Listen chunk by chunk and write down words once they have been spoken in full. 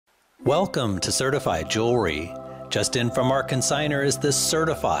Welcome to Certified Jewelry. Just in from our consignor is this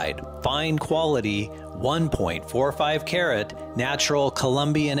certified, fine quality, 1.45 carat natural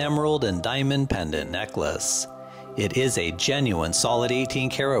Colombian emerald and diamond pendant necklace. It is a genuine solid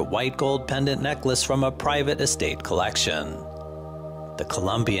 18 karat white gold pendant necklace from a private estate collection. The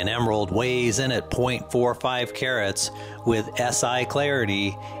Colombian emerald weighs in at 0.45 carats with SI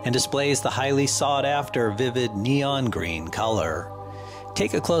clarity and displays the highly sought after vivid neon green color.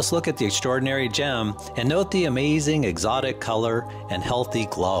 Take a close look at the extraordinary gem and note the amazing exotic color and healthy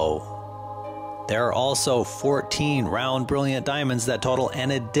glow. There are also 14 round brilliant diamonds that total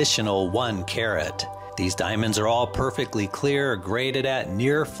an additional 1 carat. These diamonds are all perfectly clear, graded at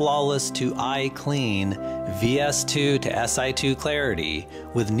near flawless to eye clean VS2 to SI2 clarity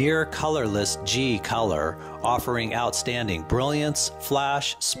with near colorless G color, offering outstanding brilliance,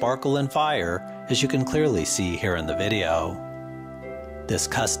 flash, sparkle, and fire, as you can clearly see here in the video. This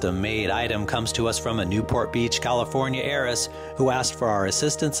custom-made item comes to us from a Newport Beach, California heiress who asked for our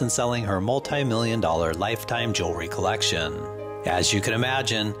assistance in selling her multi-million-dollar lifetime jewelry collection. As you can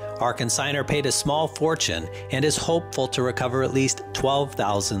imagine, our consignor paid a small fortune and is hopeful to recover at least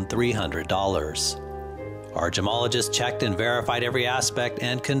 $12,300. Our gemologist checked and verified every aspect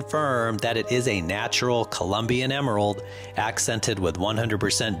and confirmed that it is a natural Colombian emerald accented with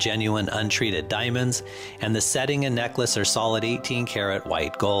 100% genuine untreated diamonds, and the setting and necklace are solid 18 karat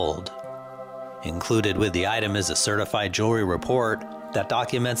white gold. Included with the item is a certified jewelry report that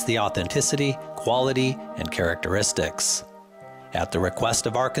documents the authenticity, quality, and characteristics. At the request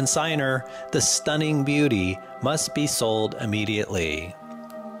of our consignor, the stunning beauty must be sold immediately.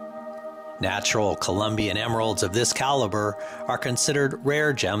 Natural Colombian emeralds of this caliber are considered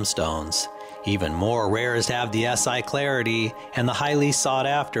rare gemstones. Even more rare is to have the SI clarity and the highly sought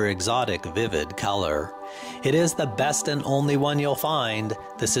after exotic vivid color. It is the best and only one you'll find.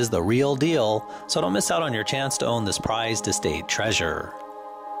 This is the real deal, so don't miss out on your chance to own this prized estate treasure.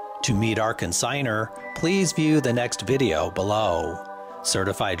 To meet our consignor, please view the next video below.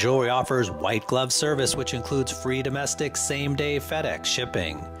 Certified Jewelry offers white glove service, which includes free domestic same-day FedEx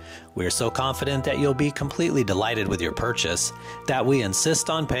shipping. We're so confident that you'll be completely delighted with your purchase that we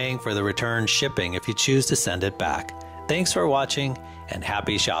insist on paying for the return shipping if you choose to send it back. Thanks for watching and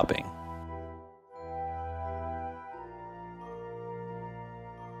happy shopping.